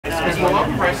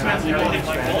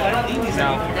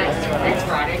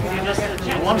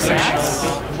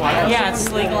Yeah,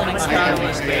 it's legal and expired. No,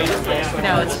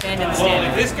 it's banned in the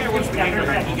standard. This guy wants to get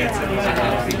it, he gets it.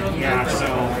 Yeah, so.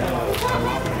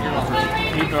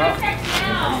 You draw.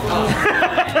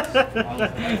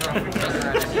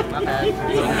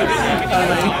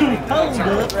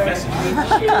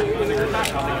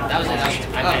 That was it.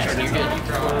 I sure you're good.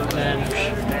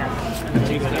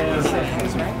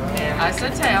 I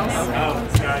said tails.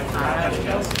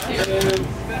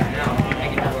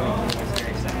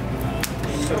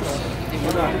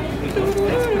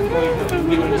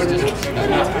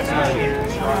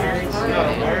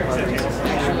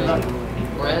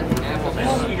 Bread, apples,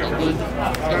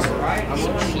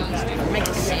 cheese. We're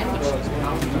making sandwiches.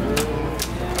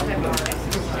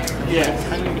 Yeah.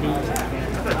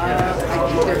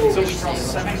 So we draw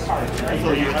 7 cards, right?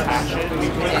 Or you attach it.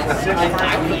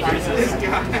 This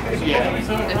guy. Yeah.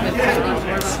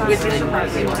 With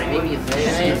maybe a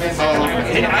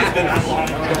It has been that long.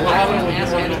 I wouldn't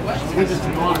ask any questions.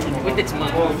 With its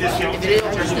money. If it is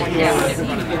just a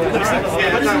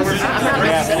I'm not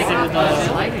upset about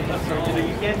the light.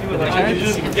 I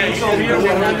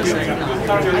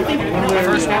think the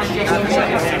first one is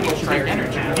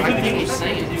energy.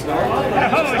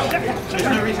 There's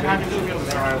no reason how to do it.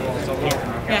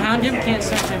 Yeah, Houndoom can't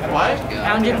search him. What?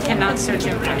 Houndoom cannot search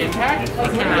him. Impact? It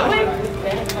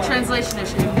cannot. Translation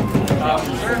issue.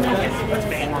 That's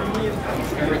banned.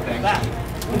 Everything.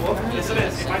 Yes, it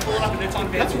is. If I pull it up and it's on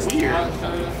banned, that's weird.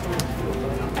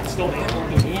 It's still banned.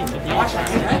 Watch that.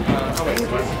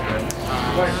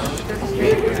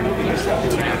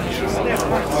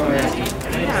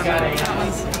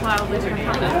 Wildly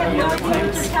different.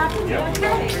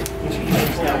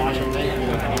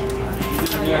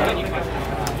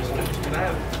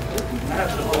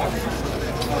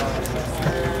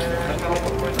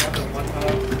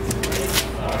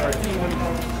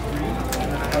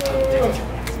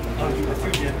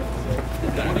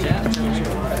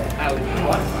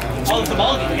 Oh, it's the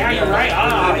mulligan. Yeah, you're right.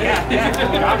 Ah, yeah.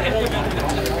 Got it.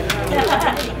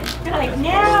 You're like,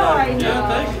 now I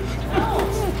know.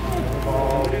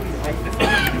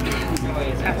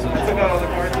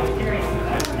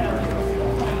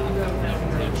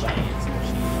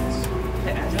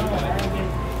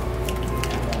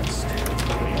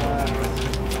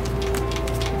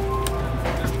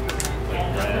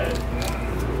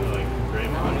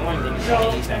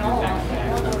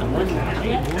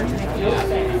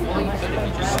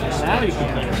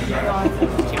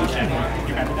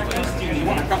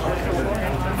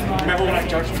 Remember when I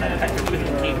charged that effective with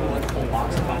the cable and full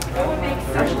box of them?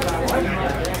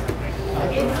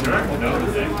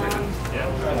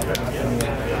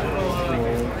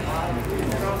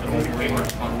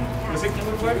 Was it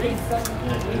killer quick?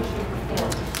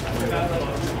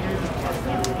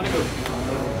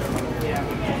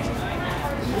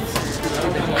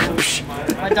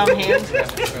 My dumb hand.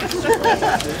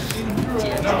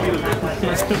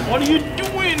 What are you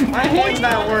doing? My hand's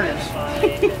not working.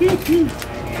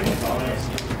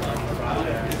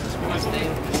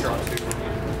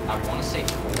 I want to say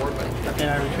 4, but Then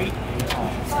I retreat.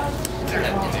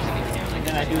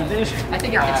 Then I do this. I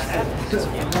think it's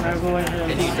When I go into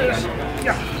this.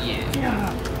 yeah.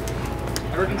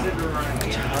 Ever consider running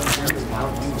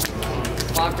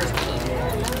Blockers plus 4.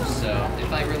 So if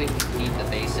I really need the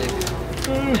basic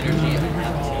energy, I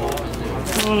have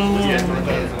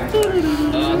to.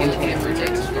 He's looking at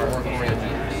rotates to start working for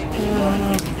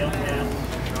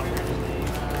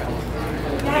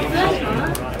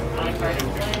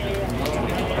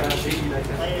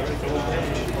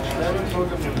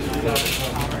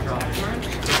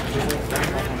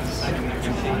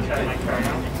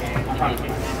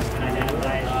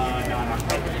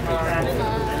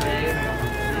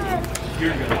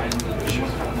You're good.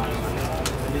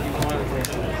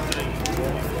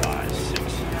 5, 6.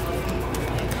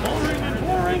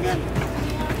 Pouring it.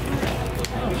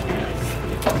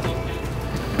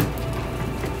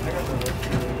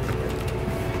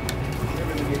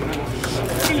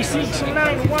 3, 6,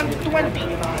 9, 120.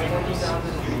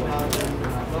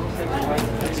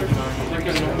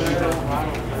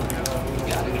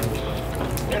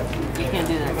 You can't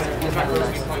do that.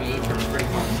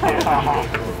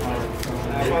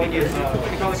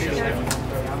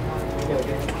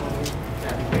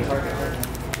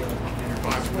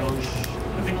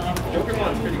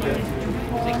 Pokemon's pretty good.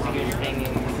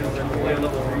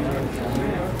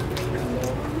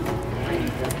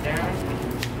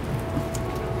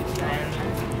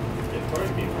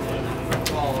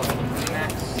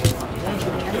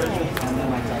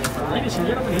 Ladies and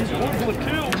gentlemen, he's going for the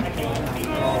kill.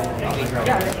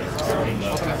 I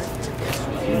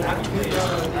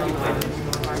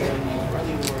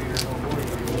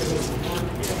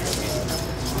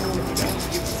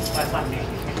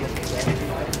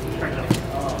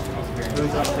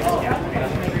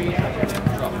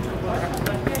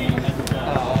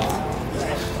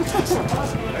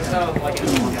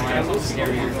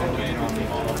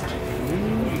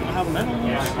have metal.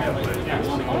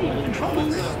 Oh, you're in trouble.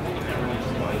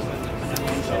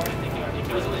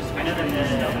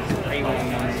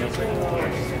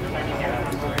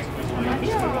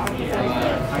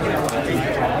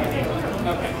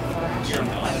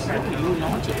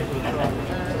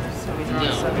 No,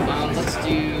 let's do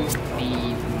the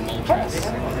Moltres.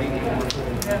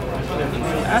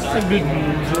 That's a good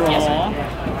draw.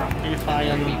 If I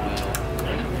am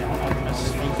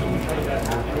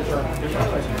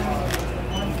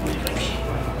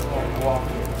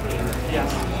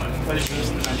But it's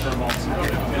just the mentor vaults.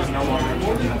 There's no longer.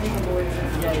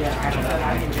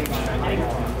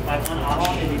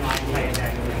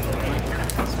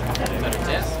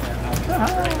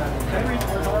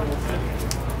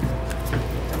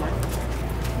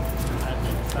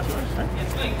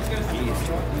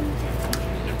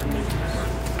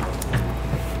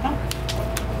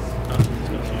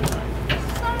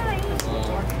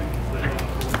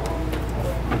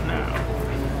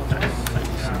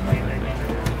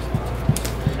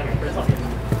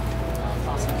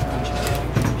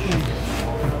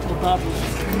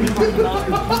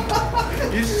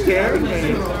 You scared me.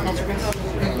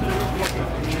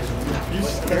 You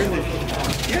scared me.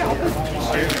 Yeah, you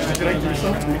scared me. Did I do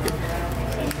something?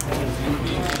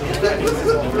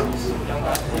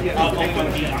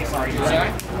 I'm sorry.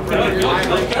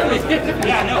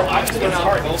 Yeah, no, I just went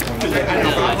hard.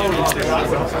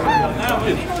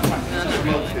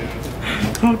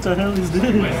 What the hell is this?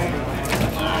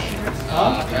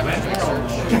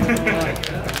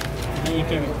 You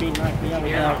can repeat knock me out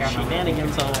without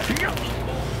shenanigans of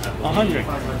 100.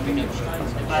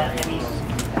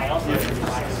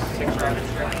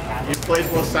 You played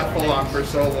Blacephalon for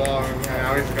so long, and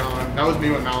now he's gone. That was me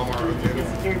when Malamar was in.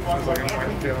 I was like, I'm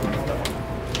fucking feeling it.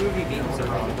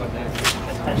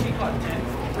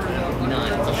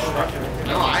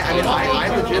 No, I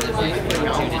legitimately played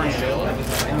Malamar Mill,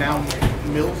 and now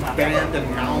Mill's banned and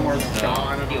Malamar's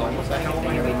gone. And I'm like, what the hell am I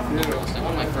going to do?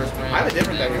 I have a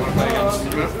different deck you want to play against. Do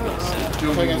you want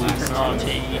to play against me or not?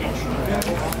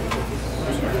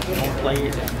 Don't play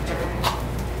it.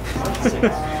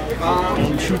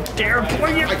 Don't you dare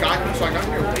play it! I got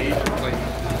here late, like,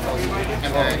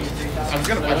 and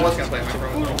then I was gonna play my pro.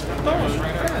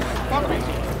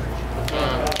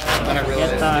 Then I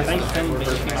realized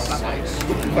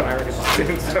but I already bought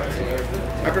it, so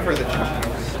I prefer the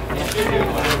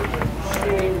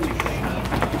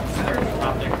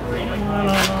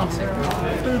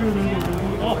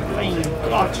Oh, fine,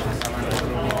 God.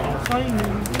 Fine.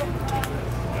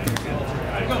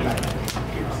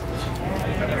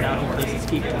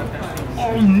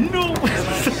 Oh no!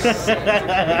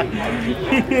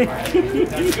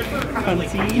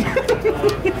 Concede.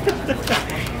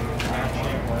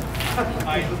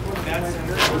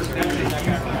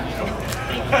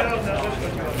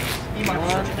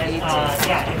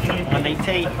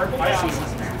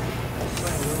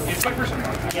 It's my first time.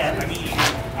 Yeah, I mean,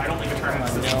 I don't think a tournament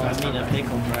is No, I need a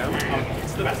pickle, bro.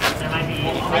 It's the best. There might be.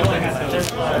 I only have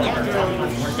those.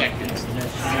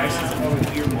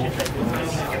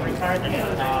 Every card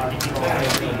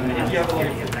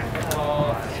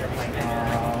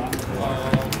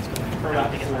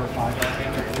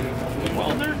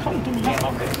Well, they're coming to me.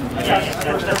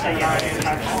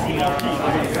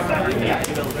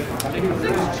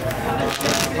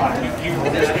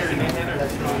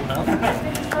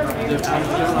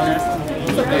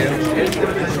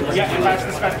 Yeah, and that's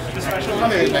the special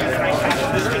one.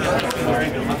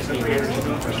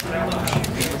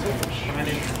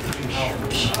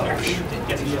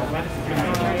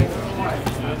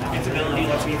 Its ability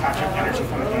lets me attach energy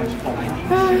from the game.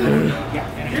 Yeah,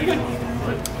 you're good.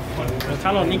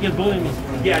 Tell them niggas bullying me.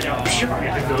 Yeah, no. This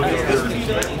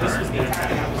was the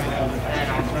attack.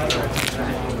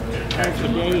 Character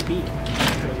JP.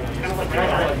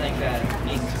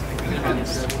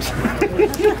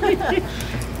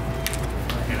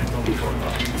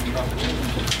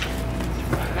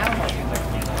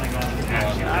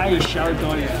 I shall go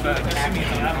first. I'm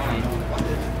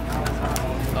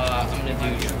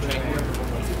gonna do trick.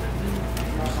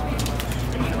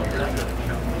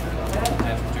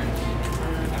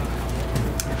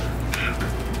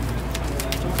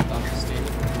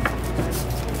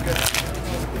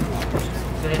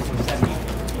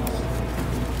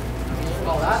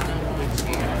 Oh, that's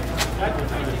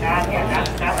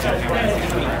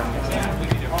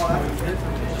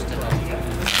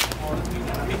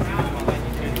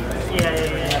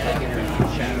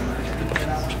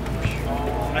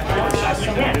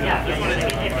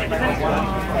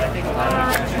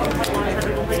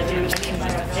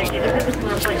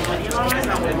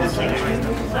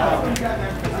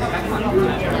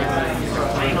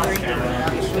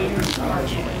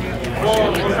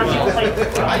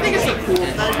I think it's a cool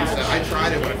concept. I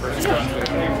tried it when I first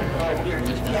started.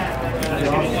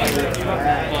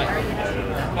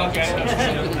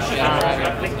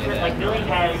 Like Billy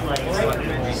has like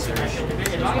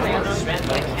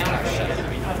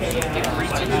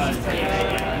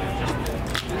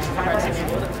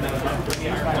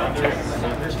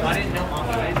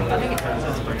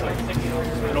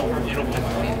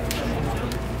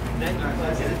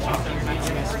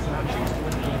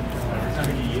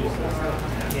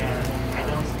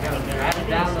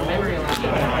Down the memory line.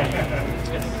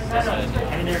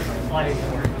 I mean, there's like,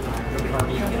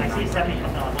 I see 70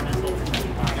 $1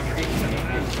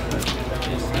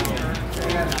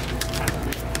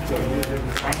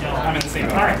 I'm in the same.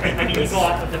 Alright, I mean, you go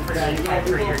off with the first time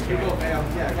for a year too.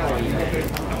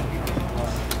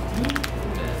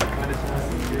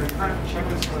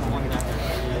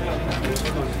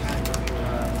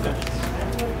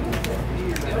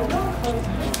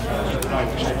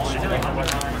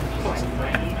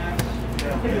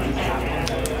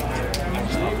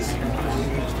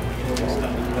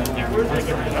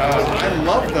 I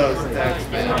love those decks,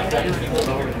 man.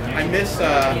 I miss,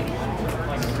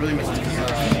 really miss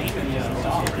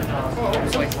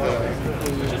it's like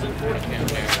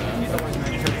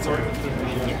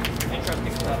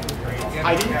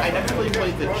I never really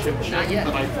played the chip check,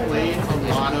 but I played a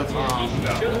lot of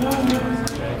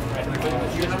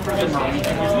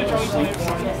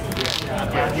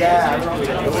yeah,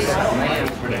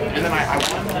 and then I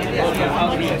won.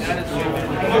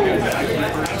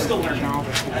 I'm still learning.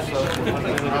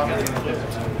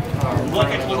 Look,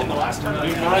 I told him the last time.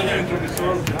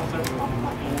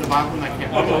 The bottom one I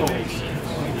can't play.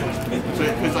 So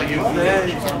it was like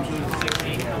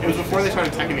it was before they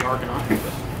started teching the Arcanon.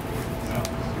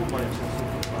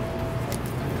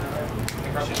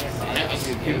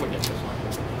 People get this one.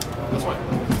 This one.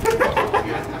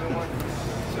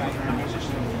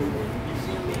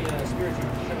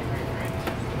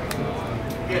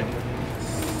 Good.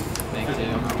 Thank you.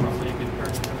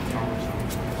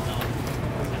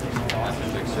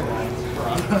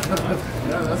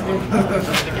 Yeah, that's good.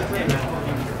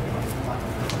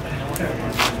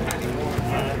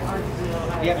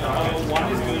 One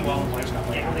is good, one is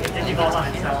not. It devolves on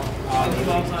itself.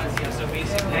 So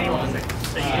basically,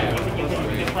 So you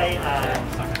can play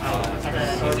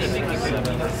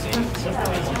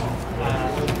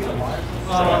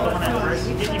the one that first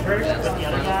you did you first with the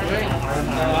other guy? You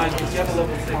have a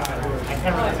level 6. I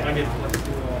can't remember.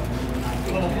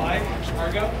 Level 5?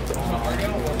 Argo? Argo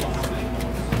or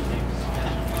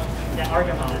Yeah,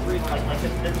 Argamon. Like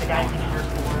the guy from the first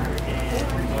four.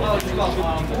 oh, it's called,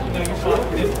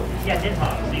 Yeah,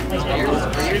 Nidhogg. So you play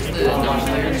here's the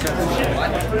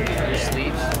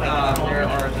sleeves. There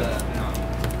are the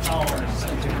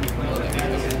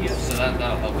so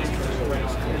that'll help us.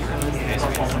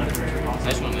 I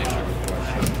just want to make sure.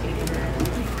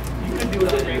 you can do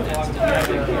it with great blocks.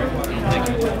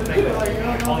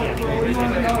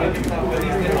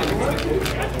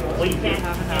 Well, you can't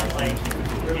like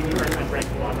if you were to break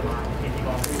the Argamon, if you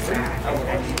go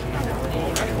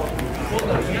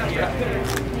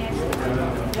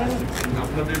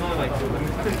But there's only like 2.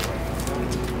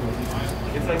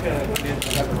 It's like a.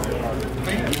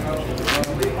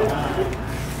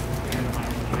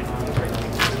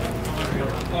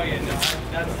 Oh yeah, no,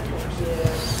 that's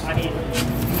yours. I mean,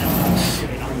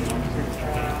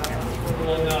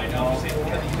 Well, no, I know. I'm saying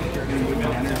because you think you're going to move it,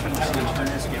 and then I'm just going to turn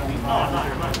this again. no,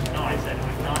 I said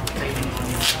I'm not trading on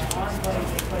you.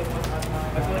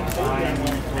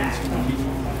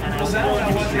 And I was willing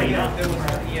to trade up.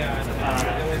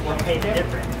 Or pay the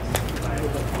difference.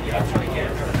 No,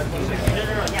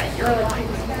 yeah, you're right.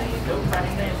 No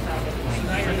precedent.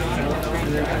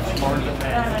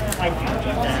 I do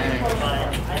need that, but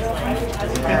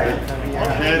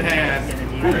Dead hand.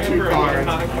 Two cards.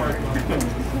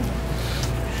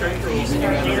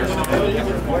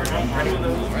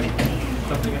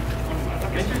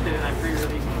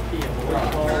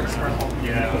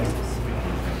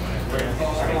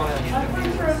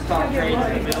 Stop trading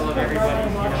in the middle of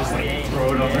everybody's game.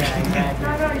 Throw it over.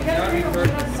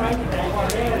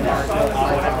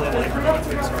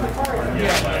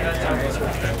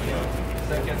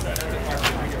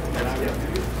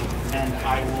 And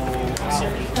I will.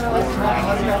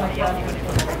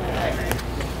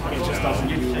 It just doesn't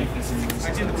do like this.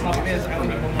 Actually, the problem is I don't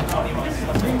even know what the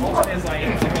problem is. Like,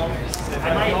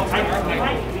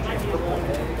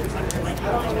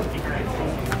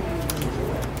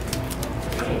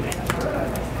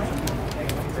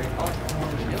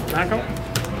 Knockout?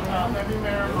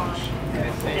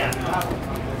 Yeah.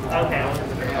 Okay.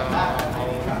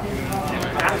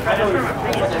 I don't remember.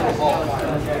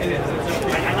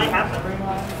 I might have them.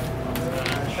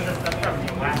 That's from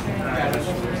last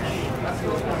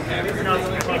no,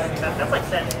 that's like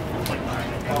 7.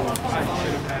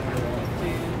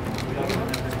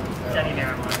 Semi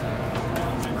Marathon.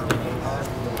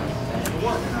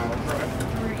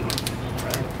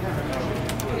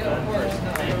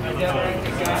 You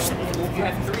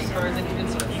have 3 cards and you can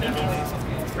sort of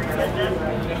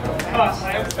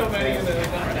I have so many of them.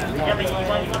 Yeah, but you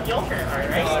want the alternate card,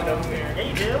 right? Yeah,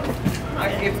 you do.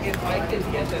 if I could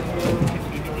get them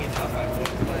conveniently enough, I would.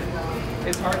 But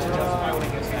it's hard to justify when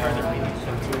it gives me cards that really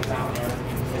so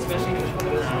especially if it's one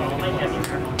of those.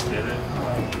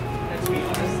 And to be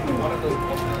honest, one of those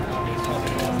alternate copies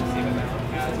probably costs the same amount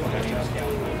as what I use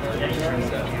down.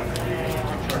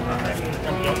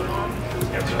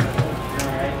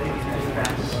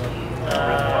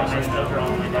 Those are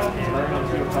all my deck.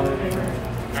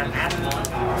 I'm asking one.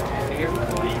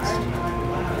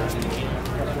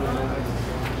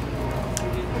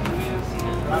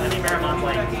 I think Maramon's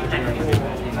like 10.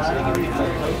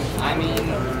 I mean,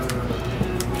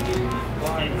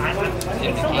 If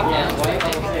it came down to it,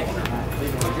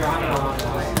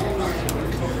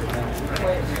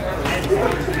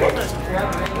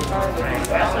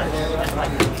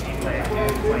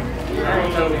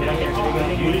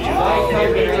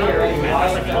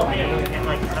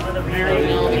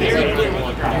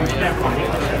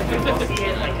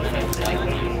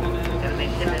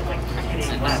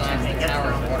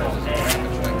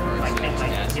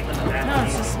 No,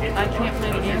 it's just I can't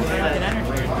play the game without an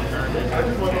energy.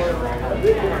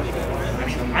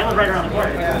 I live right around the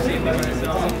corner. No, I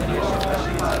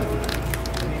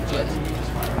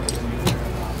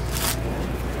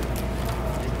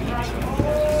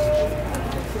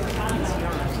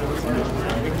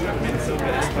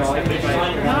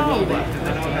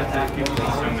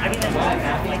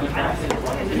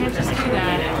can't just do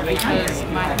that because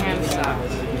my hand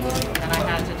sucked and I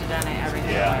had to donate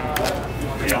everything.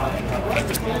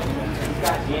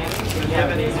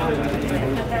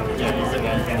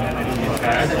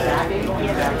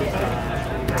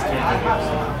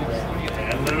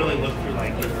 I literally looked through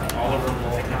like all of her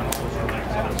consoles or like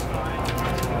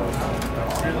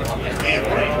and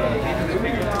right.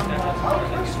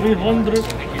 300.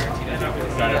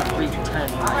 Got it.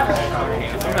 310.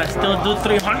 I still do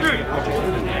 300.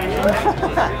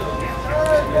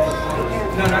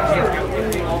 no, not yet.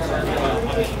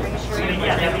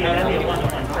 Yeah, that'd be a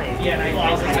 1-on-1 trade. Yeah, and I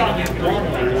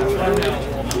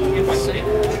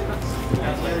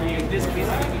this basically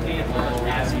would be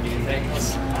as you do things.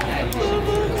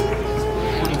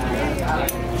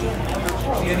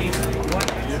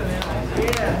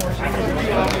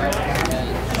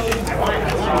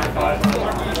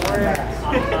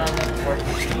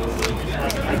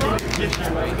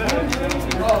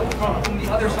 From the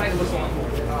other side of the song.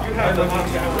 You have the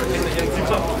box guy.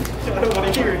 I don't want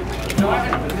to hear it. No, I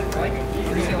like it.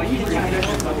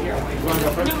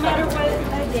 No matter what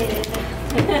I did.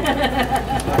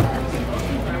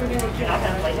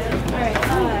 Alright,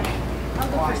 I'll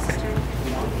go first this turn.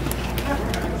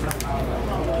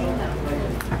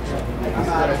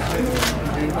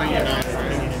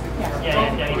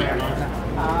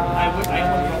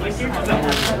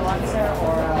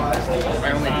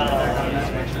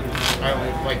 I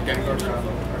only like Denver.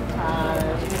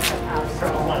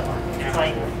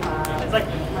 It's like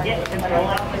get control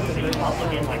out, but you also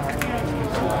get like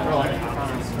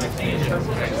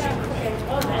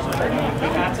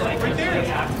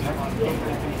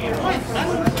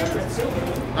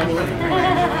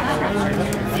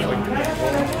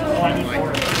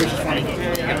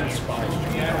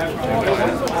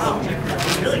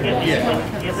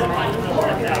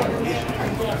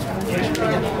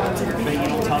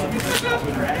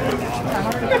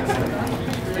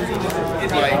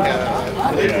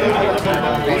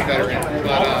He's veteran,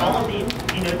 but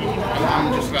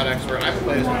I'm just about expert. I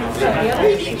play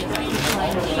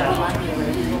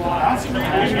as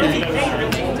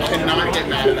cannot get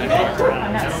mad at that.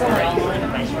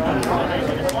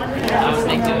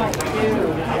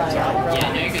 Yeah,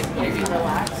 no, you're good.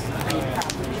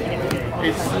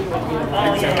 It's oh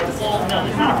yeah, well, no,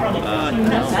 it's not a problem.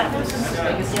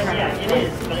 Yeah, it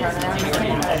is, but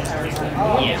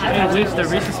Yeah, at least the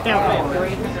recent stamp.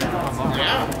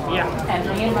 Yeah. And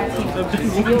me and my team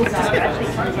seals out actually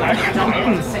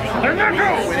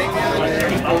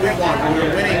well, we won. We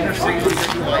were winning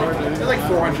 60, like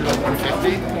 400 to 150.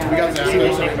 We got that. So we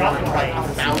won like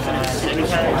 1,000.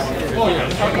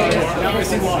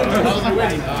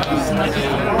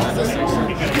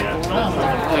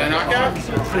 knockout?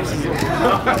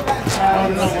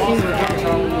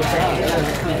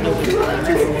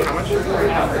 How much?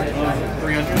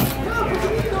 300?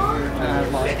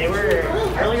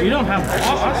 You don't have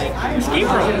boss. Escape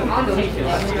room.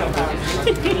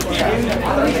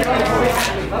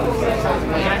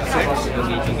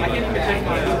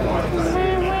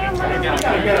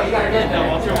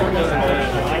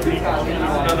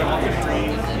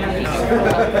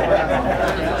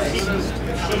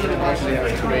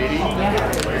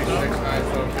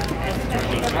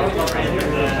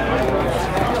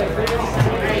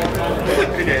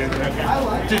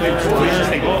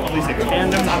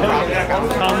 Tandem,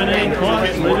 dominating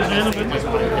class, ladies and gentlemen.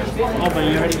 Oh, but you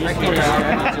already you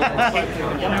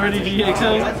already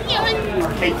GXL?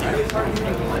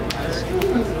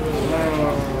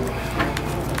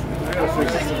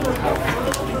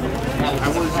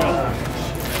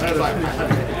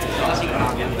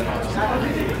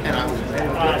 And I'm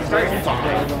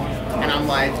fine. And I'm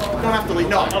like, don't have to leave.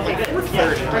 No, I'm like, we're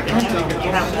 30.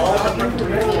 And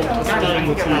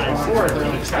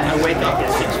I wake up at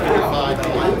 6:45.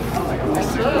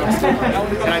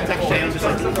 And I text Shane, I'm just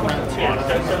like,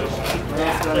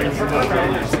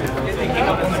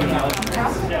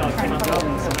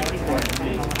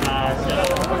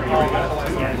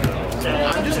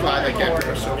 I'm just glad that characters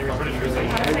are so fun.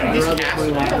 These cats,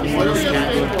 literally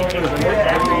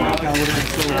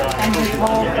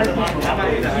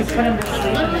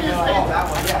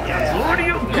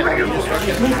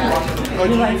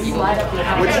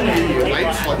which do you use? I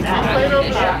use Slug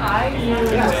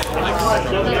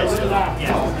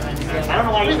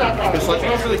the Slug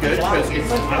is really good because it's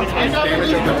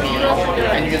damage over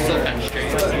and you can still catch straight.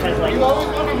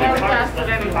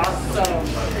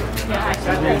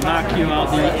 We'll knock you out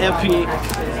the epic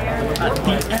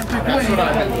way.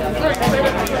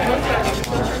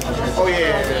 Oh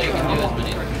yeah.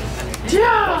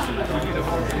 Yeah!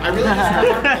 I really just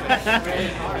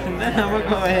and then I'm gonna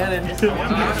go ahead and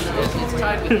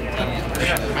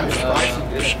I'm surprised.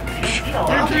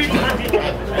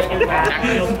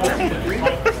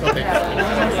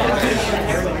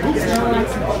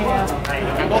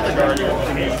 I bought the Guardian.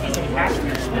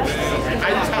 I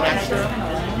just have extra.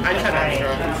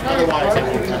 Otherwise,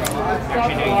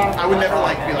 I would never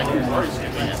like be like,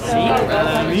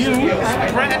 you,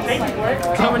 Brett,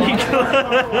 comedy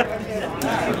club.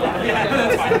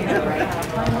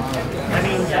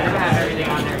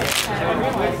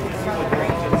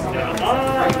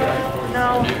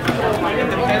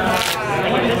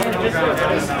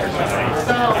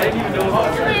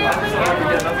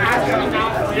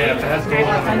 Yeah, if it has gold,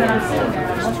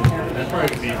 that's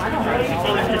probably be.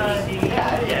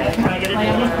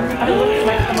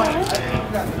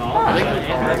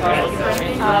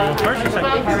 First or second?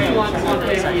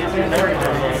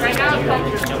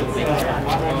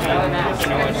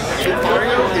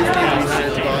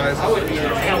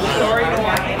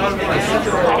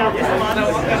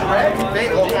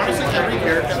 Honestly, every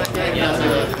character that game has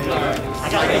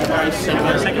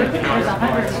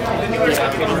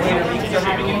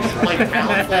like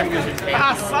I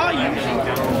saw you.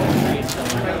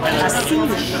 I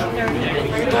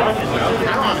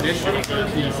don't have an issue.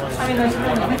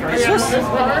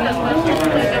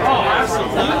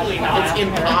 It's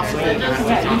impossible not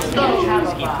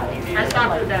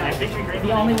to.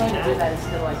 The only way to do that is to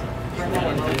like bring that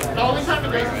in. The only time the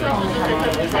races are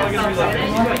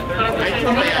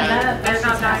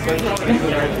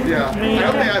yeah, I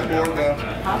hope they add more though.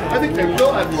 I think they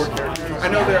will add more characters. I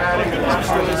know they're adding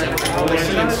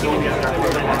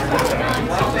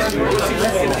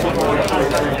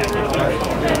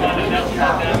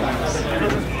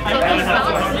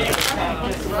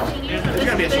there's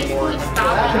gonna be some more.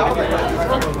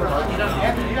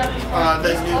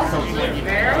 The new Pokémon.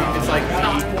 It's like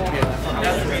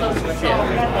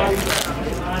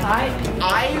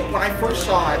when I first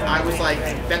saw it, I was like,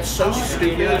 that's so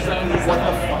stupid. What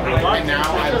the fuck? And now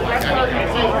I like it.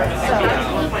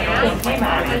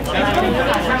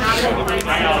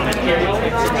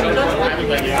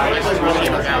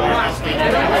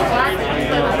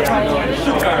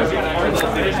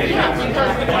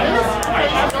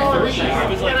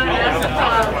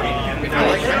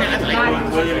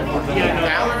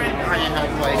 Valorant, I have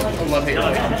like a love-hate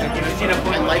relationship.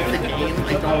 I like the game.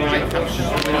 I don't like how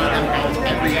shitty and how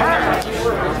every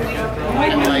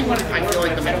and like I feel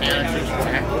like the mechanics are just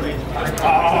whack.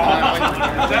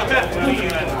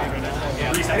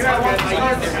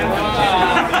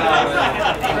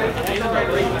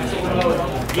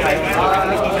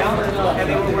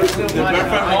 The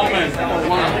perfect moment.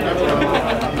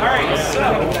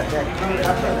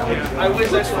 I wish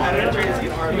that's what I had to see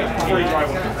an army before you drive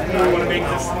one. I want to make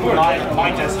this my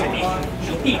destiny.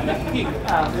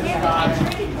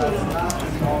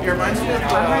 It reminds me of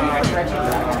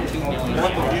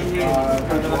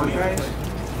what the board guys?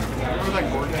 Remember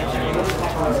that board guys?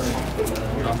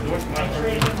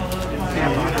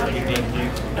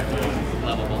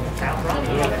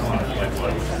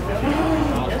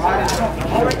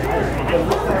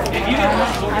 If you didn't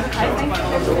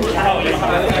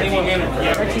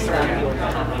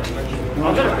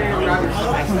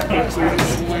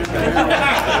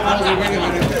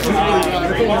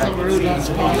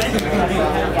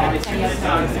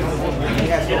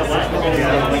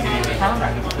No,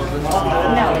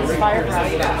 it's fire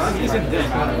ground.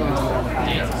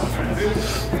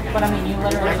 But I mean, you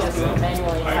literally just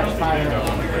manually touch fire and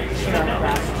grass.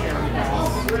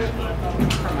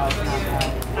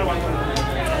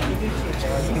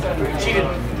 cheated.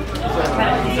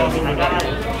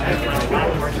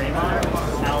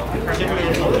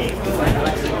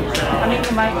 I mean,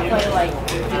 you might play like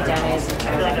the Dennis and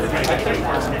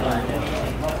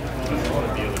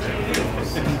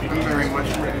I'm very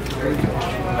much ready for it.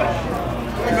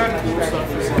 I got cool stuff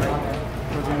this like.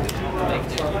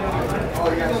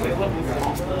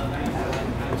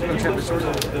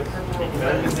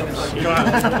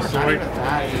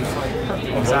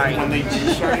 When they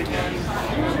started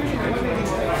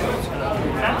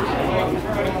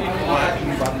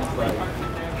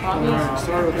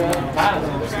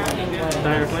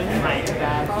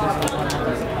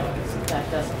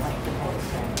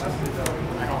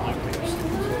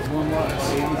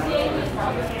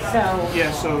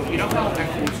yeah, so you know how that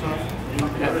cool stuff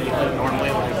that normally,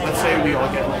 like, let's say we all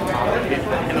get like top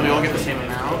and then we all get the same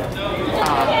amount,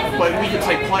 but we could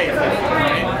say play it, right?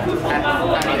 At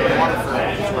Waterford,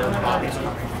 which is where Bobby's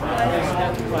coming from.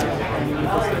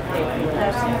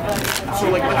 So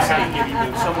like, let's say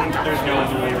someone there's no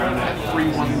way around that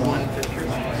 3-1-1,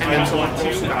 and then so like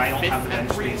two got fifth and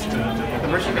three. The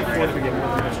person got fourth would get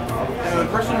one. And the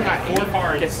person who got eighth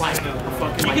gets like a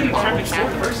fucking like. You can try to kill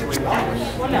the person we want.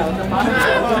 well, no, the bottom.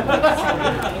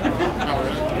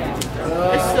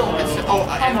 It's still, oh,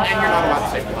 and you're not allowed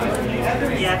to say play.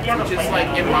 Which is like,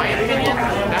 in my opinion,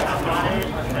 that's fine.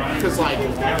 Because like, I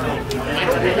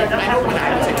don't when I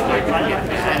would say play, but get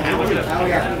mad. I'm not good at this.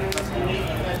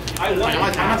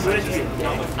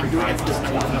 I'm doing it for this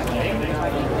thing.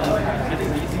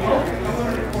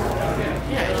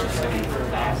 Yeah, it's just like,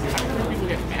 people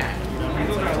get mad.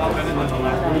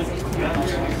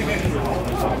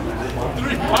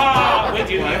 Ah, wait,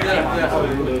 dude. Like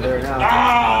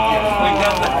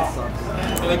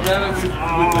that with the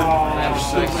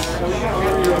F6.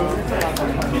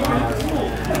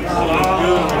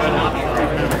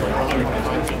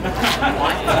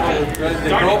 They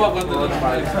drove up with the lunch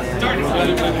bike.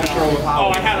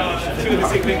 Oh, I had two of the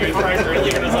same fingers right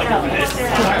earlier, and I was like,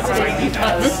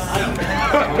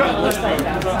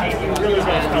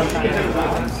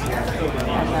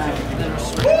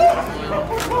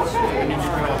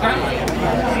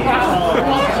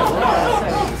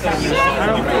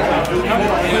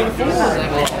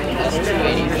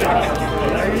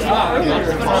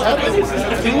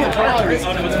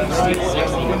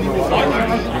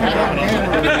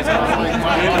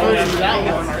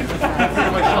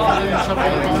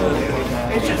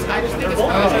 It's just, I just think it's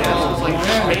like,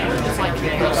 it's like,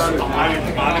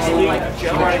 honestly, like,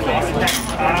 Joe already lost it.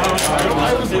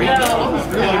 I was really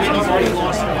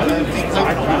lost it. I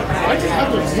just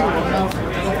have a zero now.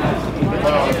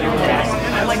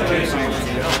 I like Jason.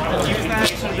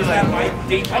 Use that white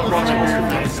date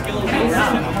skill.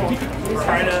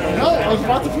 No, I was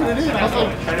about to put it in. I was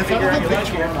like, trying to figure out the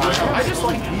picture. I just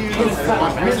like use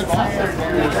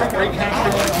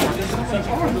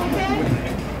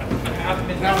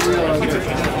now I realize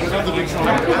another big song.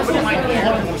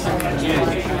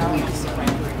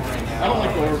 I don't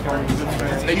like the order part because it's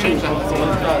fancy. They changed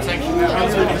that. Sanctioned. I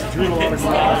was just drew a lot of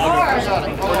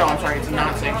Oh, no, I'm sorry. It's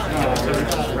not sanctioned.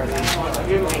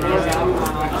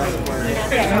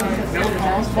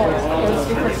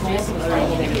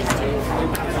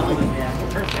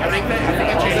 I think they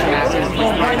changed it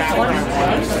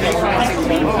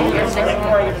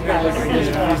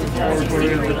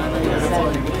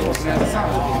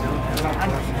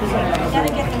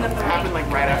happened like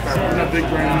right after a big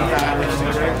grand. I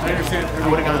understand. I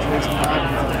would have got a choice.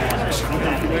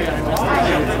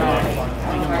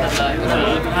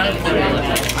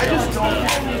 I just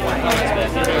don't.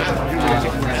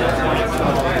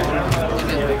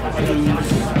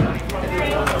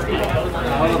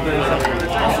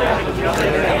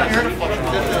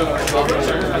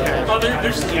 Oh, they're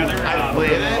there's the other. I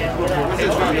played it.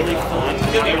 It's really fun.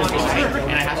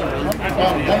 And it has a really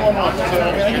One. So,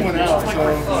 I mean, I went out, so.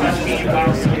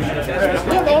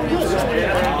 Yeah, all good.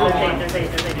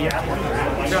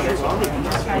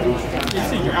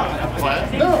 What?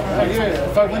 No, yeah,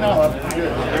 if I went out, I'd be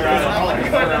good.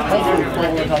 Hopefully,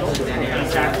 we'll talk about it.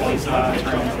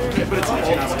 But it's all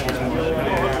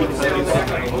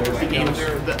the games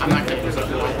that I'm not going to present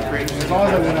the grades. As long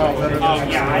as I went out, better than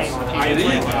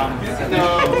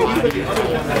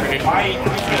My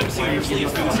game seriously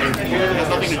is doing something. It has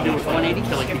nothing to do with 180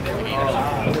 killing people.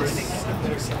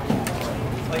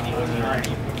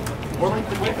 Or like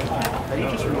the whip. They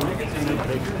just remove it and make it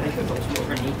bigger. Make it also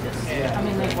underneath this. I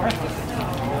mean, they work.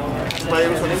 But it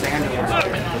was when it's Andy.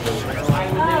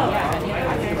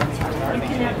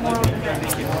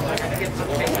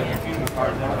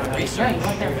 Yeah, you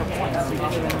went there for points. You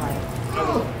didn't even like.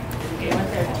 You went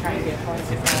there to try to get points.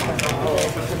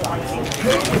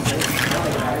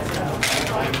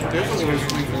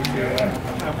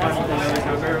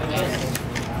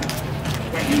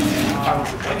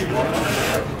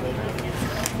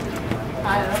 I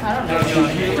don't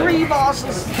know. 3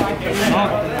 bosses.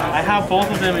 I have both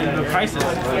of them in the prices.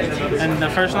 And the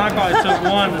first knockout I took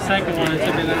one, the second one I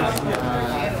took another.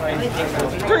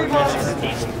 3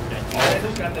 bosses.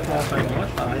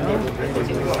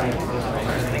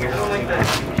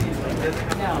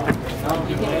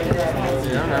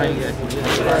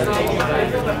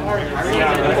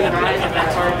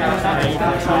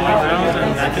 Rounds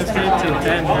and I can stay till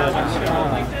 10, but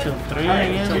till 3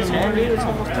 a.m. in the morning. It's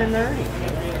almost 10:30.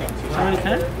 It's already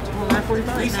 10?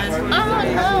 9:45. Oh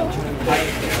no!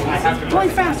 Play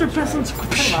faster, peasants! We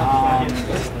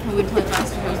would play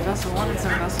faster if it was best of 1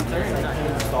 instead of best of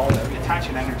 3.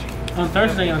 Attaching energy. On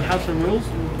Thursday on House of Rules,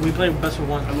 we play best of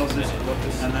 1. I love this.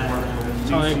 And then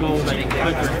so it goes like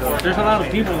quicker. There's a lot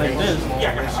of people like this,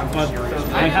 but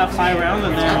we have 5 rounds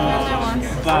and then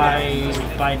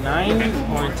by 9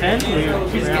 or 10 we're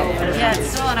out. Yeah, it's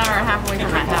still an hour and a half away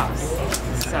from my house.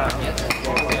 So.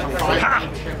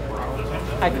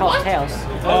 I call it chaos.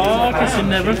 Oh, because it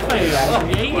never fails.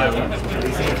 Yeah.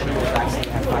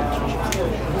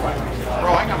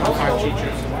 Bro, I got my 5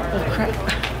 teachers. Oh crap.